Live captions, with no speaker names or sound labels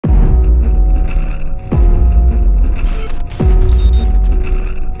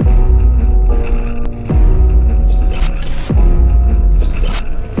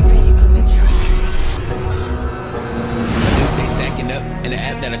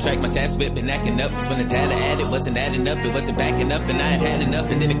tracked my task with, been acting up. Cause when the data added wasn't adding up, it wasn't backing up, and I had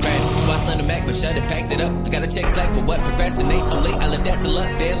enough, and then it crashed. So I slammed the Mac, but shut it, packed it up. I gotta check Slack for what? Procrastinate, I'm late, I left that to luck.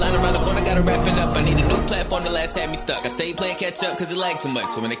 Deadline around the corner, gotta wrap it up. I need a new platform, the last had me stuck. I stayed playing catch up, cause it lagged too much.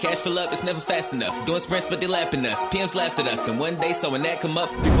 So when the cash fill up, it's never fast enough. Doing sprints, but they lapping us. PMs laughed at us, then one day saw when that come up.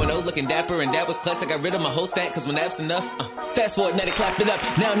 3.0 looking dapper, and that was clutch. I got rid of my whole stack, cause when app's enough, fast forward, now they clapped it up.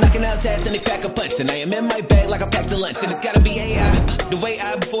 Now I'm knocking out tasks and they pack a punch. And I am in my bag like I packed a lunch. And it's gotta be AI, the way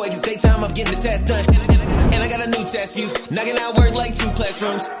before it gets daytime, I'm getting the task done. And I got a new task view, knocking out work like 2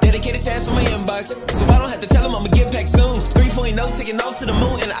 classrooms. Dedicated tasks for my inbox, so I don't have to tell them I'ma get back soon. 3.0 taking off to the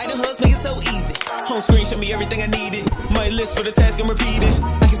moon, and the item hubs make it so easy. Home screen show me everything I needed. My list for the task I'm repeating.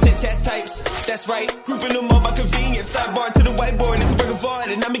 I can set task types, that's right. Grouping them all by convenience. Sidebar to the whiteboard, it's a work of art,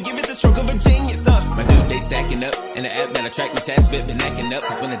 and I'ma give it the stroke of a genius. My due date stacking up, and the app that I track my task with been acting up.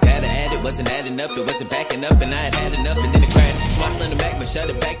 Cause when the data added wasn't adding up, it wasn't backing up, and I had enough, and then it crashed. So I slammed the Mac, but shut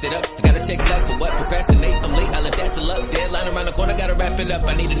it, backed it up. I gotta check Slack for what? Procrastinate, I'm late, I left that to luck. Deadline around the corner, gotta wrap it up.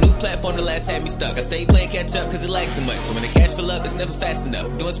 I need a new platform, the last had me stuck. I stayed playing catch up, cause it lagged too much. So when the cash fill up, it's never fast enough.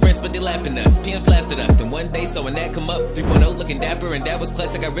 Doing sprints, but they lapping us. PMs laughed at us, then one day saw when that come up. 3.0 looking dapper, and that was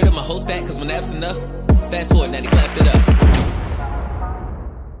clutch. I got rid of my whole stack, cause when app's enough, fast forward, now they clapped it up.